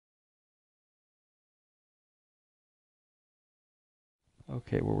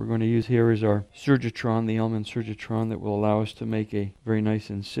Okay, what we're going to use here is our Surgitron, the Ellman Surgitron, that will allow us to make a very nice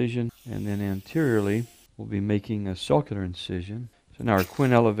incision. And then anteriorly, we'll be making a sulcular incision. So now our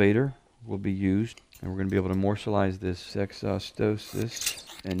Quinn elevator will be used, and we're going to be able to morselize this exostosis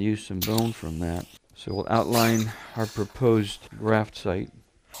and use some bone from that. So we'll outline our proposed graft site.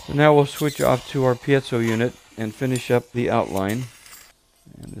 So now we'll switch off to our Piezo unit and finish up the outline.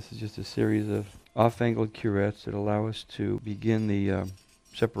 And this is just a series of off-angled curettes that allow us to begin the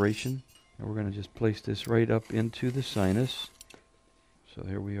separation. And we're going to just place this right up into the sinus. So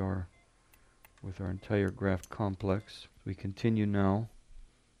here we are with our entire graft complex. We continue now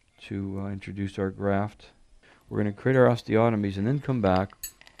to introduce our graft. We're going to create our osteotomies and then come back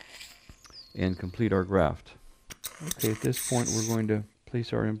and complete our graft. Okay, at this point we're going to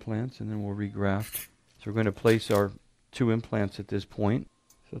place our implants and then we'll regraft. So we're going to place our 2 implants at this point.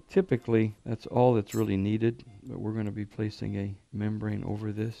 So typically that's all that's really needed, but we're going to be placing a membrane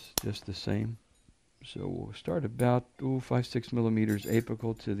over this just the same. So we'll start about 5-6 millimeters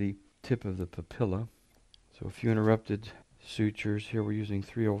apical to the tip of the papilla. So a few interrupted sutures. Here we're using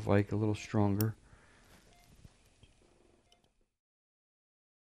 3/0 Vike, a little stronger.